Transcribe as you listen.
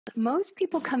Most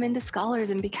people come into Scholars,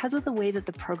 and because of the way that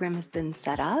the program has been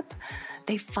set up,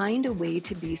 they find a way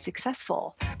to be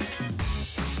successful.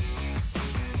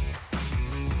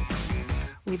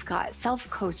 We've got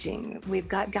self-coaching, we've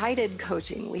got guided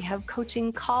coaching, we have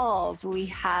coaching calls, we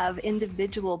have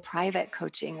individual private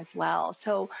coaching as well.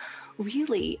 So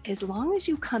really, as long as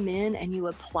you come in and you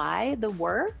apply the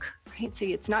work, right? So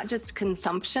it's not just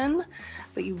consumption,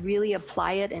 but you really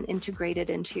apply it and integrate it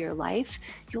into your life,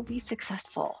 you'll be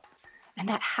successful. And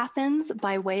that happens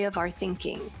by way of our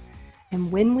thinking.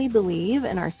 And when we believe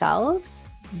in ourselves,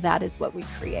 that is what we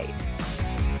create.